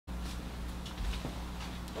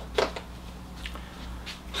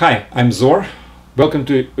Hi, I'm Zor. Welcome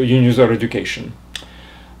to Unizor Education.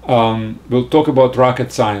 We'll talk about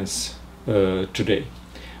rocket science today.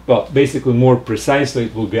 Well, basically, more precisely,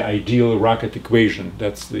 it will be ideal rocket equation.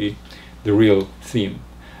 That's the real theme.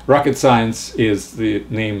 Rocket science is the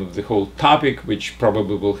name of the whole topic, which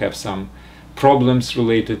probably will have some problems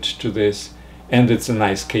related to this, and it's a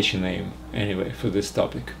nice catchy name anyway for this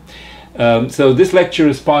topic. So this lecture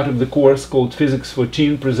is part of the course called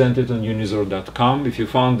Physics4Teens, presented on Unizor.com. If you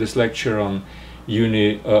found this lecture on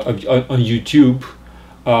YouTube,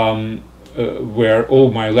 where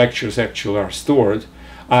all my lectures actually are stored,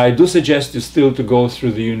 I do suggest you still to go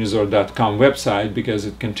through the Unizor.com website, because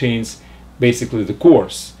it contains basically the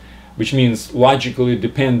course, which means logically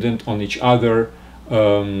dependent on each other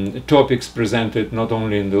topics presented not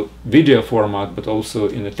only in the video format but also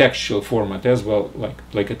in a textual format as well,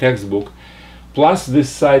 like a textbook. Plus, this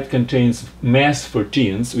site contains Math for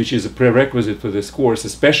Teens, which is a prerequisite for this course,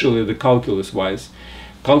 especially the calculus wise.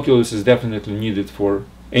 Calculus is definitely needed for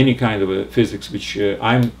any kind of a physics which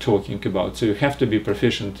I'm talking about, so you have to be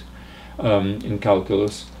proficient in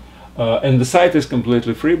calculus. And the site is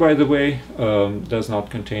completely free, by the way, does not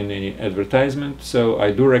contain any advertisement, so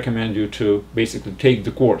I do recommend you to basically take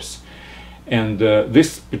the course. And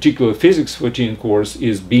this particular Physics4Teens course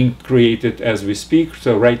is being created as we speak,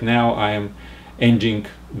 so right now I am ending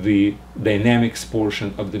the dynamics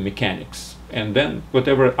portion of the mechanics. And then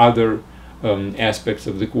whatever other aspects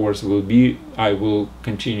of the course will be, I will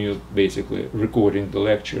continue basically recording the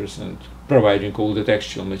lectures and providing all the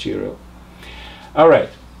textual material. All right.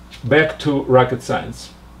 Back to rocket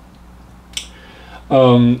science.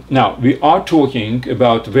 Now, we are talking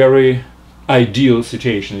about very ideal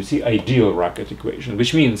situation. You see, ideal rocket equation,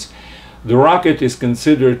 which means the rocket is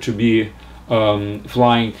considered to be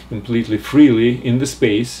flying completely freely in the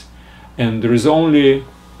space, and there is only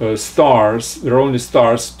stars. There are only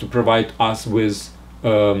stars to provide us with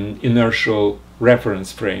inertial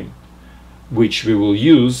reference frame, which we will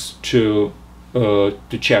use to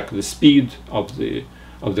check the speed of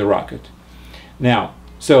the rocket. Now,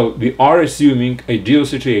 so we are assuming ideal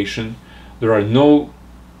situation. There are no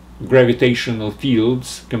gravitational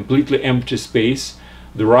fields, completely empty space.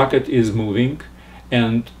 The rocket is moving,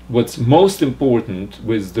 and what's most important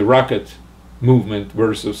with the rocket movement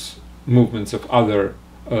versus movements of other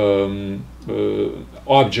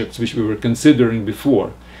objects which we were considering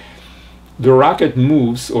before, the rocket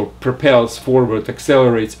moves or propels forward,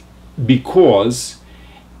 accelerates, because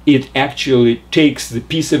it actually takes the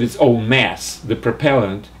piece of its own mass, the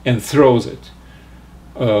propellant, and throws it.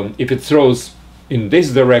 If it throws in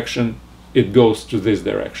this direction, it goes to this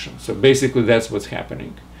direction. So basically that's what's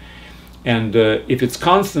happening. And if it's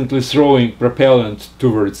constantly throwing propellant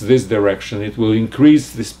towards this direction, it will increase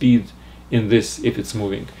the speed in this if it's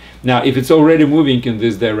moving. Now, if it's already moving in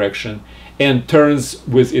this direction and turns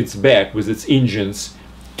with its back, with its engines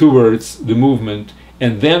towards the movement,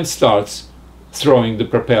 and then starts throwing the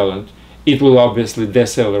propellant, it will obviously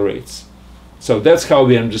decelerate. So that's how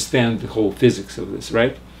we understand the whole physics of this,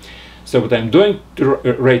 right? So what I'm doing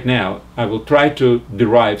right now, I will try to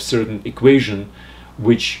derive certain equation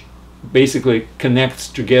which basically connects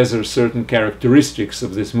together certain characteristics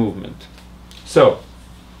of this movement. So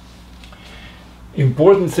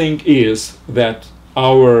important thing is that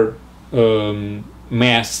our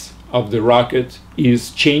mass of the rocket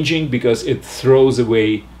is changing because it throws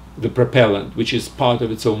away the propellant, which is part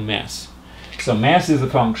of its own mass. So mass is a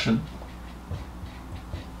function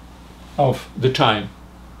of the time.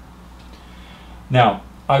 Now,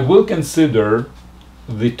 I will consider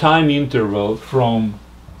the time interval from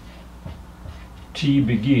t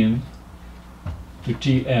begin to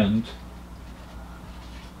t end.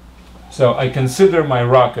 So I consider my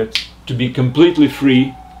rocket to be completely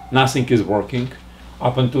free, nothing is working,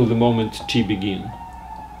 up until the moment t begin.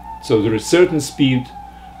 So there is certain speed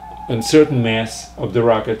and certain mass of the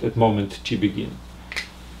rocket at moment t begin,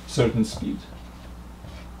 certain speed.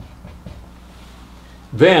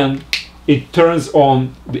 Then it turns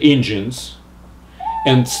on the engines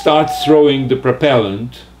and starts throwing the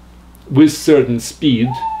propellant with certain speed.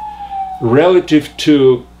 Relative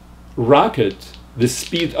to rocket, the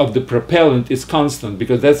speed of the propellant is constant,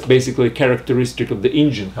 because that's basically a characteristic of the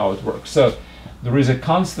engine, how it works. So there is a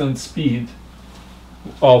constant speed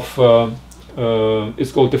of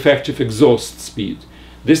it's called effective exhaust speed.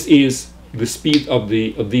 This is the speed of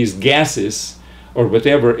these gases or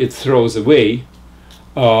whatever it throws away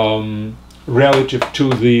relative to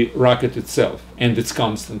the rocket itself, and it's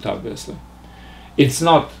constant, obviously. It's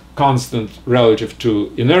not constant relative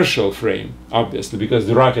to inertial frame, obviously, because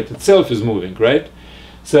the rocket itself is moving, right?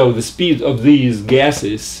 So the speed of these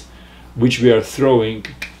gases which we are throwing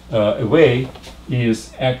away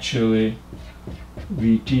is actually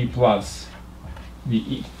vt plus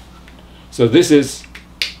ve. So this is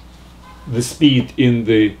the speed in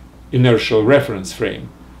the inertial reference frame,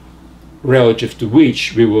 relative to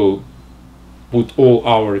which we will put all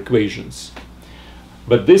our equations.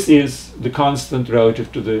 But this is the constant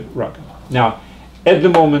relative to the rocket. Now, at the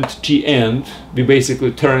moment t end, we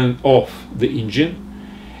basically turn off the engine,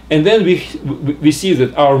 and then we see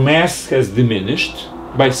that our mass has diminished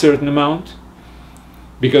by a certain amount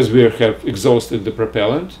because we have exhausted the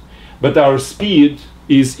propellant, but our speed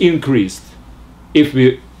is increased if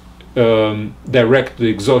we direct the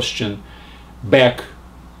exhaustion back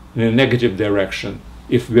in a negative direction.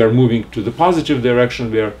 If we are moving to the positive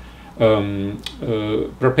direction, we are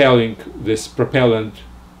propelling this propellant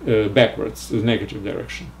backwards to the negative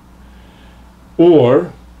direction.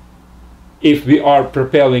 Or if we are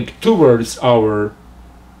propelling towards our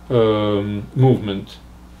movement,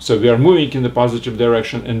 so we are moving in the positive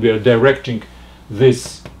direction and we are directing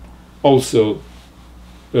this also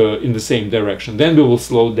in the same direction, then we will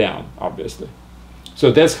slow down, obviously.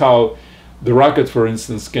 So that's how the rocket, for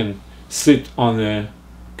instance, can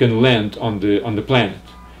land on the planet.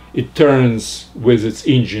 It turns with its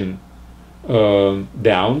engine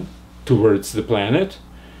down towards the planet,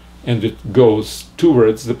 and it goes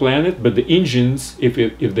towards the planet, but the engines, if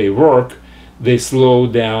they work, they slow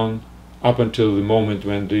down up until the moment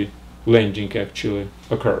when the landing actually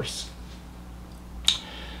occurs.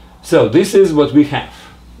 So this is what we have.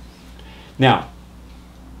 Now,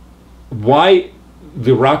 why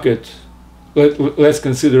the rocket? Let's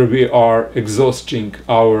consider we are exhausting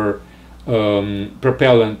our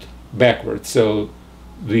propellant backwards. So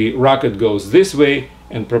the rocket goes this way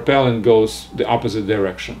and propellant goes the opposite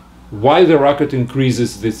direction. Why the rocket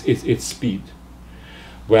increases its speed?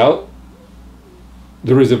 Well,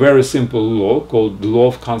 there is a very simple law called the law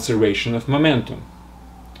of conservation of momentum.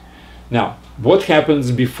 Now, what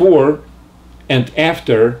happens before and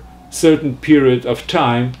after certain period of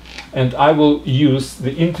time, and I will use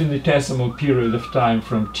the infinitesimal period of time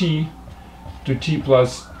from t to t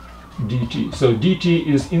plus dt. So dt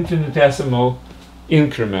is infinitesimal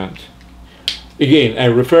increment. Again, I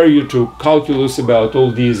refer you to calculus about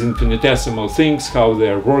all these infinitesimal things, how they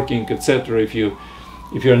are working, etc. If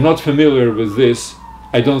you're not familiar with this,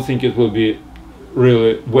 I don't think it will be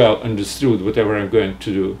really well understood, whatever I'm going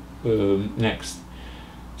to do next.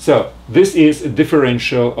 So this is a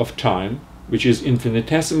differential of time, which is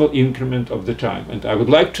infinitesimal increment of the time. And I would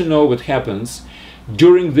like to know what happens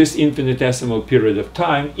during this infinitesimal period of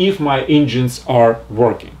time if my engines are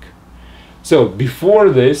working. So before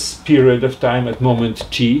this period of time, at moment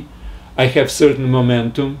t, I have certain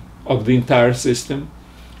momentum of the entire system,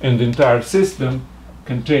 and the entire system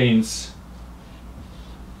contains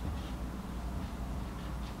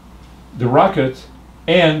the rocket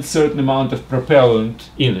and certain amount of propellant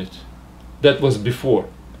in it. That was before.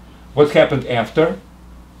 What happened after?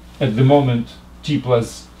 At the moment t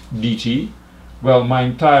plus dt, well, my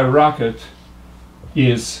entire rocket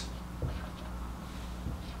is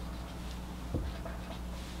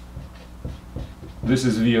this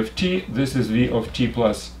is v of t, this is v of t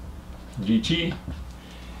plus dt,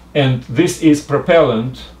 and this is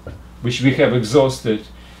propellant which we have exhausted,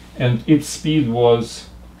 and its speed was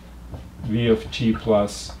v of t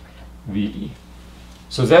plus ve.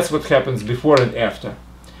 So that's what happens before and after.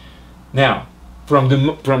 Now, from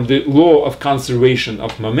the law of conservation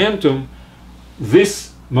of momentum,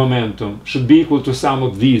 this momentum should be equal to sum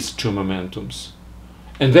of these two momentums,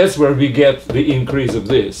 and that's where we get the increase of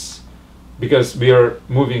this. Because we are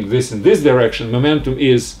moving this in this direction, momentum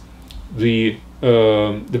is the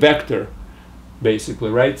vector, basically,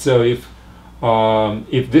 right? So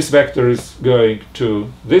if this vector is going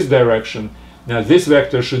to this direction, now this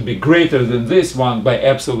vector should be greater than this one by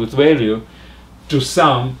absolute value to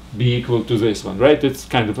sum be equal to this one, right? It's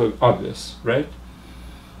kind of obvious, right?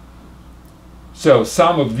 So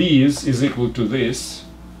sum of these is equal to this.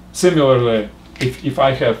 Similarly, if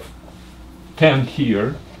I have 10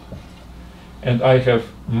 here, and I have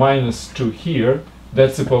minus 2 here,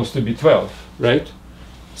 that's supposed to be 12, right?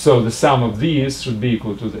 So the sum of these should be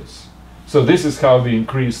equal to this. So this is how we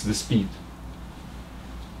increase the speed.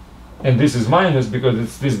 And this is minus because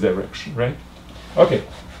it's this direction, right? Okay.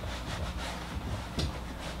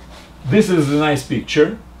 This is a nice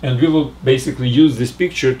picture, and we will basically use this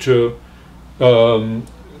picture to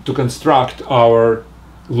construct our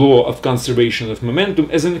law of conservation of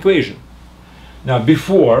momentum as an equation. Now,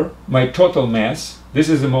 before, my total mass, this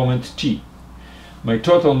is the moment t. My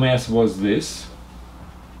total mass was this,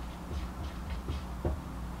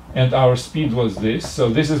 and our speed was this. So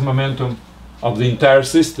this is momentum of the entire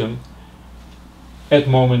system at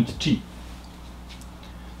moment t.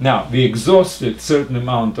 Now, we exhausted certain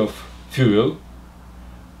amount of fuel.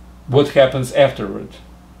 What happens afterward?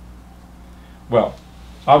 Well,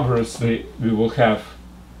 obviously we will have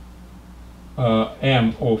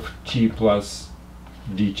m of t plus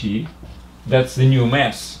dt. That's the new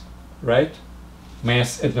mass, right?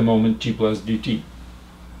 Mass at the moment t plus dt.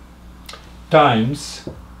 Times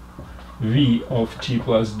v of t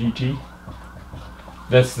plus dt.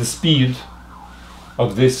 That's the speed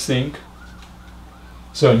of this thing.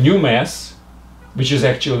 So new mass, which is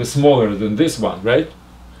actually smaller than this one, right?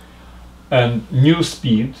 And new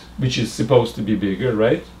speed, which is supposed to be bigger,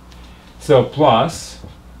 right? So plus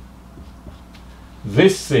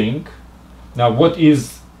this thing. Now what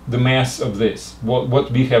is the mass of this?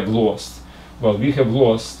 What we have lost? Well, we have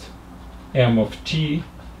lost m of t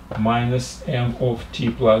minus m of t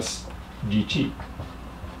plus dt.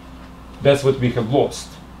 That's what we have lost.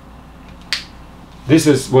 This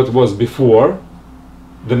is what was before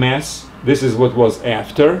the mass. This is what was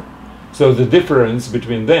after. So the difference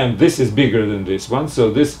between them, this is bigger than this one.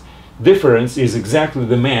 So this difference is exactly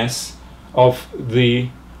the mass of the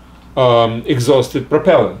exhausted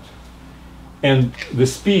propellant. And the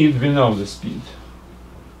speed, we know the speed.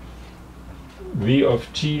 V of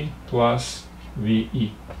t plus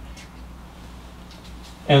VE.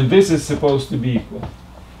 And this is supposed to be equal.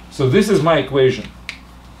 So this is my equation.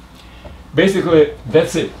 Basically,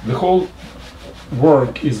 that's it. The whole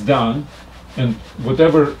work is done, and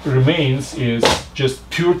whatever remains is just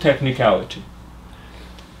pure technicality.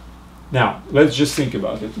 Now, let's just think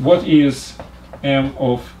about it. What is m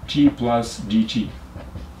of t plus dt?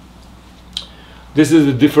 This is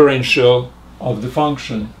the differential of the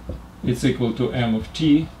function. It's equal to m of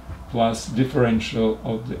t plus differential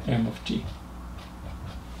of the m of t.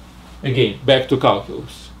 Again, back to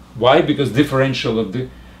calculus. Why? Because differential of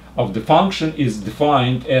the function is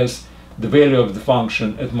defined as the value of the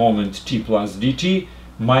function at moment t plus dt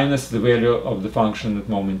minus the value of the function at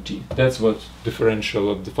moment t. That's what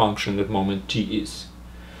differential of the function at moment t is.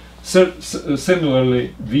 So,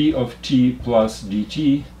 similarly, v of t plus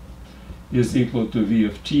dt is equal to v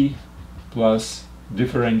of t plus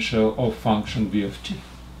differential of function v of t.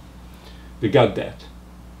 We got that.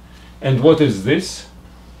 And what is this?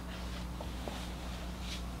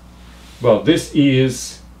 Well, this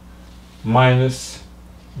is minus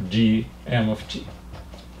dm of t,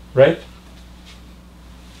 right?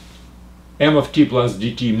 M of t plus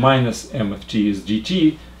dt minus m of t is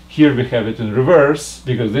dt. Here we have it in reverse,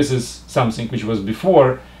 because this is something which was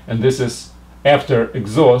before, and this is after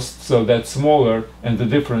exhaust, so that's smaller, and the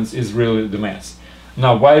difference is really the mass.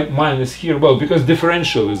 Now, why minus here? Well, because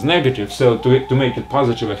differential is negative, so to make it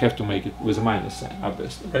positive, I have to make it with a minus sign,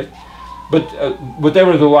 obviously, right? But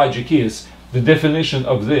whatever the logic is, the definition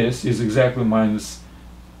of this is exactly minus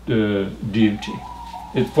dmt.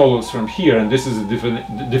 It follows from here, and this is the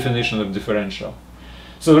definition of differential.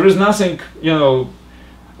 So there is nothing, you know,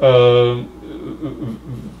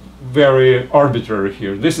 very arbitrary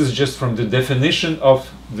here. This is just from the definition of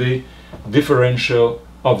the differential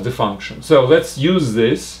of the function. So let's use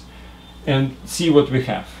this and see what we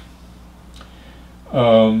have.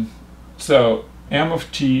 So m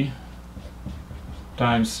of t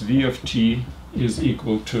times v of t is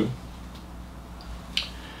equal to,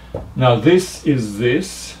 now this is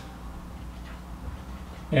this,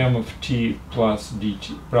 m of t plus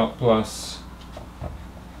dt plus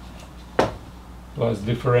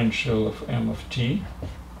differential of m of t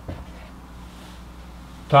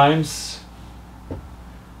times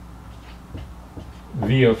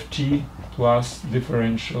v of t plus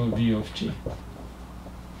differential v of t.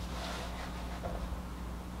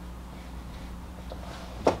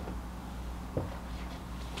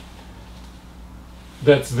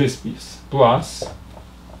 That's this piece, plus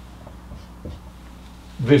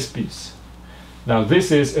this piece. Now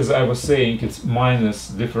this is, as I was saying, it's minus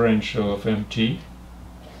differential of mt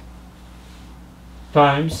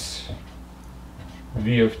times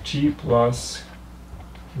v of t plus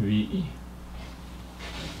ve.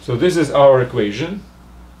 So this is our equation,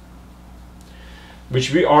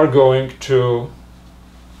 which we are going to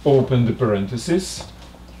open the parentheses.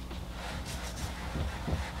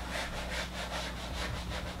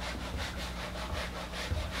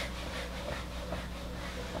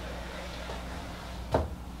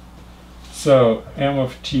 So m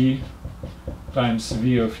of t times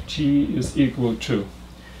v of t is equal to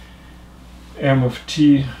m of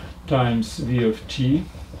t times v of t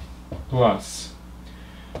plus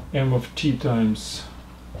m of t times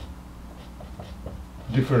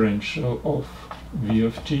differential of v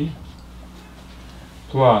of t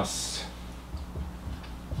plus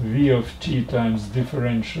v of t times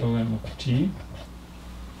differential m of t,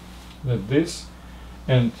 that this,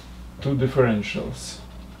 and two differentials,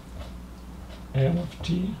 m of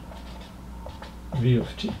t, v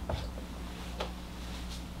of t.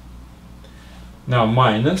 Now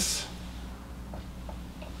minus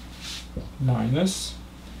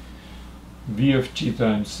v of t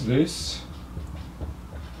times this,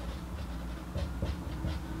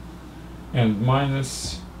 and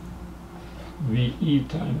minus ve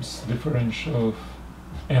times differential of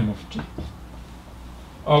m of t.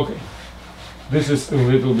 Okay, this is a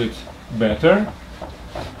little bit better,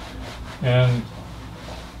 and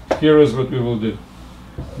here is what we will do.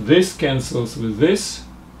 This cancels with this,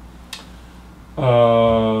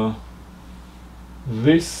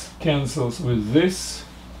 this cancels with this.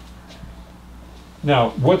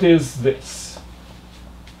 Now, what is this?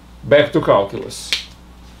 Back to calculus.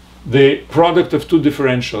 The product of two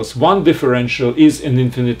differentials. One differential is an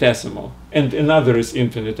infinitesimal, and another is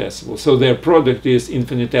infinitesimal. So their product is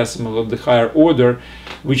infinitesimal of the higher order,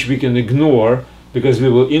 which we can ignore because we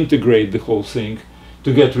will integrate the whole thing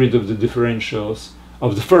to get rid of the differentials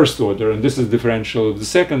of the first order. And this is differential of the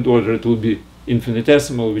second order. It will be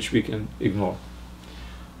infinitesimal, which we can ignore.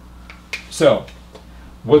 So,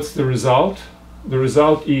 what's the result? The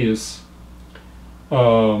result is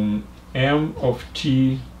m of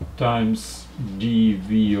t times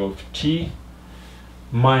dv of t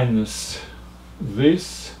minus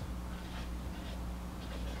this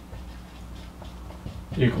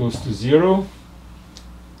equals to 0,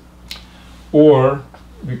 or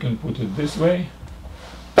we can put it this way,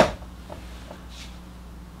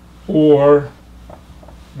 or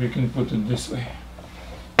we can put it this way.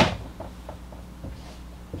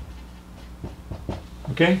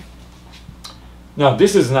 Okay? Now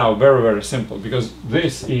this is now very, very simple, because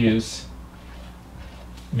this is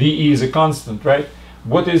ve is a constant, right?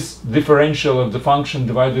 What is differential of the function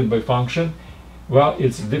divided by function? Well,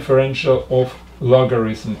 it's differential of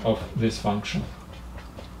logarithm of this function.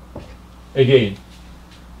 Again,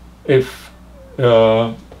 if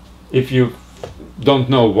you don't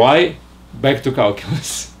know why, back to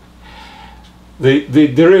calculus. The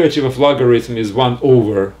derivative of logarithm is 1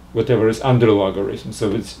 over whatever is under logarithm,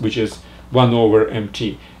 so which is 1 over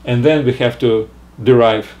mt, and then we have to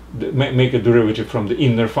derive, make a derivative from the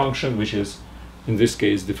inner function, which is in this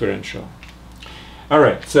case differential. All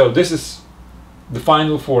right, so this is the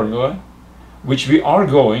final formula, which we are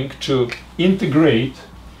going to integrate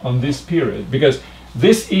on this period, because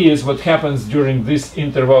this is what happens during this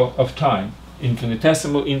interval of time,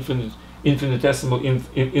 infinitesimal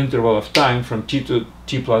interval of time from t to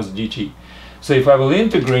t plus dt. So if I will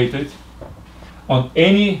integrate it on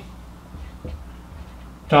any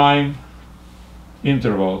time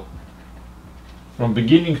interval from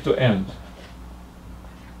beginning to end,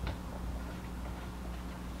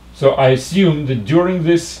 so I assume that during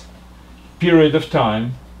this period of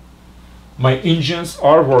time my engines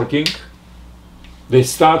are working. They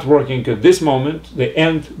start working at this moment, they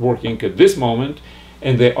end working at this moment,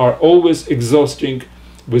 and they are always exhausting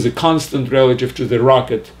with a constant relative to the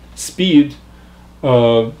rocket speed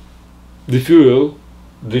the fuel.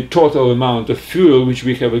 The total amount of fuel which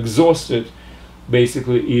we have exhausted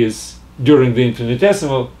basically is during the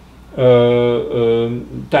infinitesimal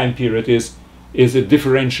time period is a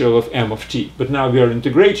differential of m of t. But now we are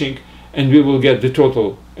integrating, and we will get the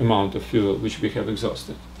total amount of fuel which we have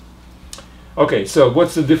exhausted. Okay, so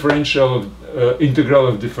what's the differential of integral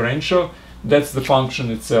of differential? That's the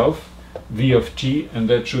function itself, v of t, and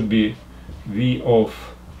that should be v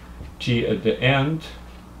of t at the end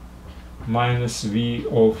minus v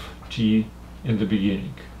of t in the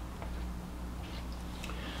beginning.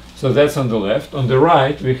 So that's on the left. On the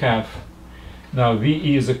right we have, now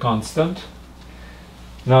ve is a constant.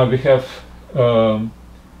 Now we have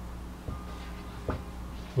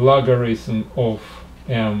logarithm of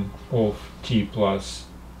m of t plus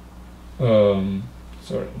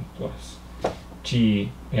plus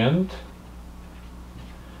t end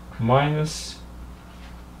minus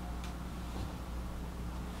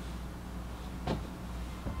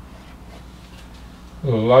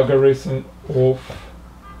logarithm of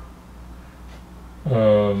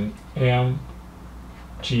m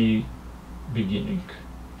t beginning.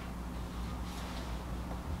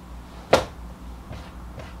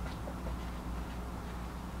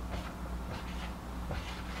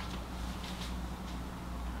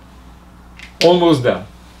 Almost done.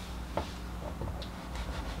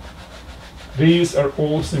 These are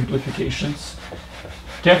all simplifications.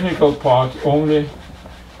 Technical part only.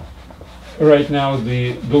 Right now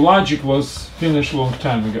the logic was finished a long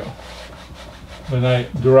time ago when I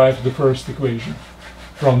derived the first equation.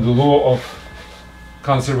 from the law of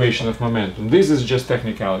conservation of momentum. This is just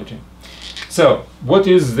technicality. So what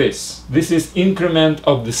is this? This is increment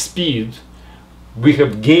of the speed. We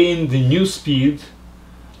have gained the new speed,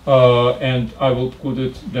 and I will put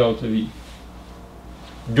it delta v,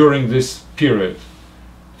 during this period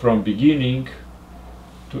from beginning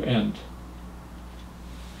to end.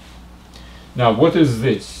 Now what is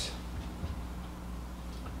this?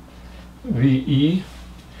 VE.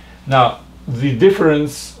 Now the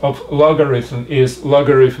difference of logarithm is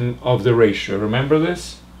logarithm of the ratio. Remember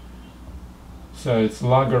this? So it's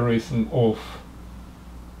logarithm of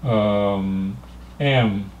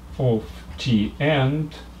m of t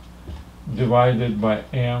end divided by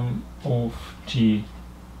m of t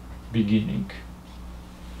beginning.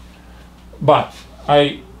 But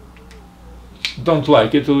I don't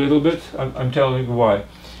like it a little bit. I'm telling you why.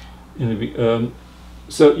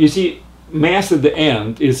 So you see, mass at the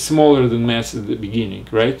end is smaller than mass at the beginning,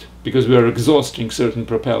 right? Because we are exhausting certain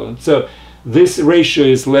propellant. So this ratio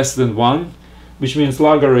is less than 1, which means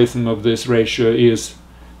logarithm of this ratio is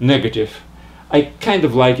negative. I kind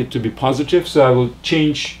of like it to be positive, so I will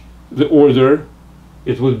change the order.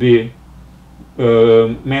 It would be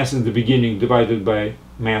mass in the beginning divided by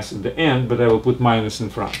mass at the end, but I will put minus in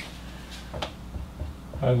front.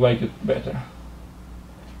 I like it better.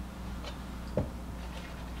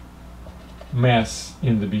 Mass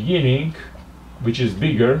in the beginning, which is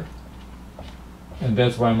bigger, and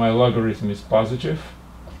that's why my logarithm is positive.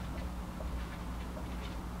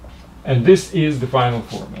 And this is the final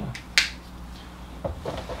formula.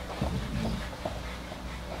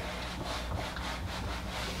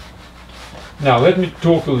 Now let me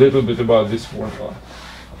talk a little bit about this formula.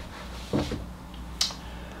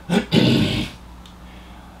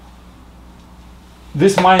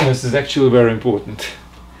 This minus is actually very important.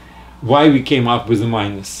 Why we came up with a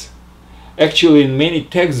minus? Actually, in many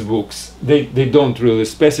textbooks, they don't really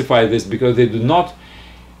specify this because they do not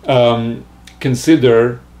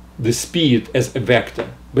consider the speed as a vector.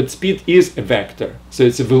 But speed is a vector, so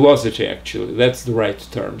it's a velocity actually. That's the right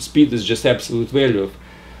term. Speed is just absolute value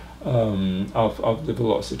of the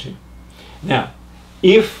velocity. Now,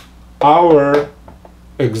 if our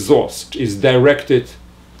exhaust is directed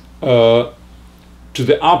to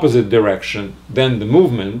the opposite direction than the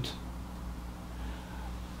movement,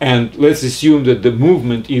 and let's assume that the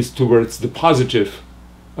movement is towards the positive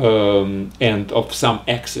end of some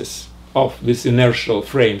axis of this inertial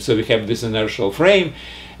frame. So we have this inertial frame,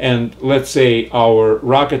 and let's say our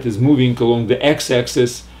rocket is moving along the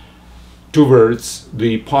x-axis towards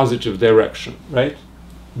the positive direction, right?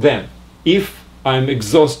 Then, if I'm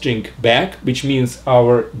exhausting back, which means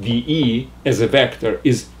our VE as a vector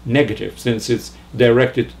is negative, since it's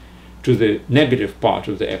directed to the negative part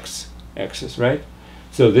of the x-axis, right?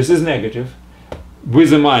 So this is negative.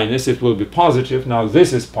 With a minus, it will be positive. Now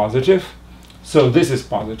this is positive, so this is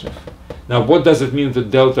positive. Now what does it mean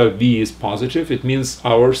that delta V is positive? It means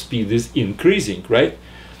our speed is increasing, right?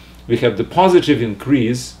 We have the positive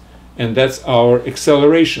increase, and that's our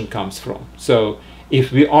acceleration comes from. So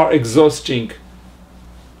if we are exhausting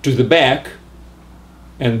to the back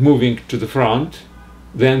and moving to the front,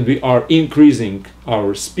 then we are increasing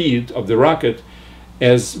our speed of the rocket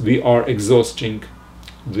as we are exhausting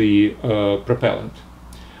the propellant.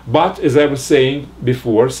 But as I was saying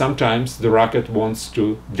before, sometimes the rocket wants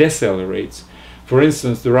to decelerate. For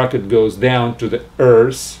instance, the rocket goes down to the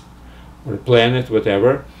Earth or planet,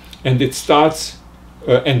 whatever, and it starts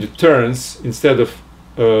and it turns, instead of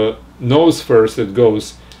nose first, it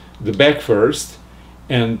goes the back first,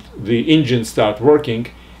 and the engines start working,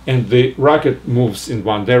 and the rocket moves in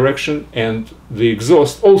one direction and the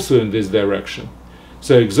exhaust also in this direction.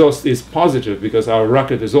 So exhaust is positive because our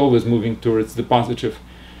rocket is always moving towards the positive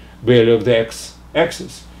value of the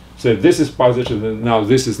x-axis. So if this is positive, then now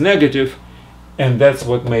this is negative, and that's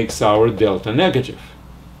what makes our delta negative,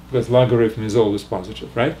 because logarithm is always positive,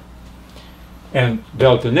 right? And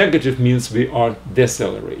delta negative means we are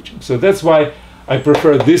decelerating. So that's why I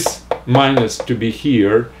prefer this minus to be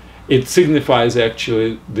here. It signifies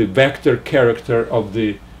actually the vector character of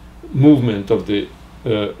the movement of the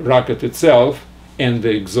rocket itself and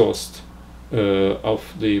the exhaust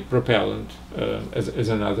of the propellant as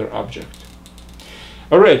another object.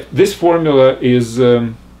 All right, this formula is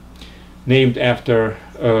named after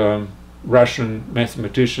Russian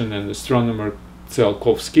mathematician and astronomer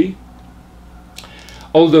Tsiolkovsky.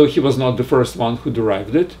 Although he was not the first one who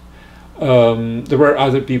derived it, there were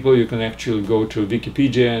other people. You can actually go to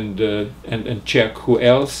Wikipedia and check who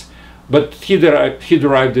else. But he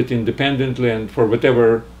derived it independently, and for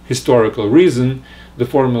whatever historical reason, the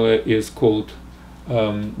formula is called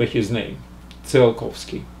by his name,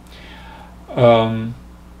 K.E.Tsiolkovsky.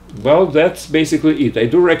 Well, that's basically it. I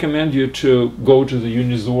do recommend you to go to the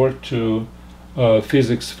Unizor to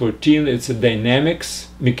Physics4Teens. It's a dynamics,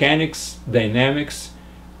 mechanics, dynamics,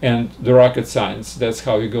 and the rocket science. That's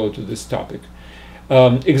how you go to this topic.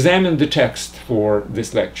 Examine the text for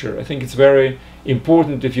this lecture. I think it's very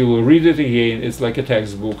important. If you will read it again, it's like a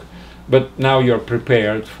textbook, but now you're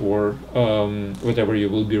prepared for whatever you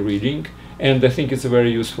will be reading. And I think it's a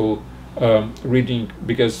very useful reading,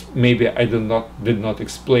 because maybe I did not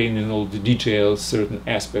explain in all the details certain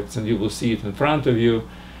aspects, and you will see it in front of you.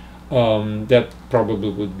 That probably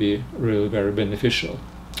would be really very beneficial.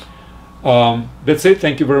 That's it.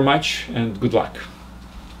 Thank you very much, and good luck.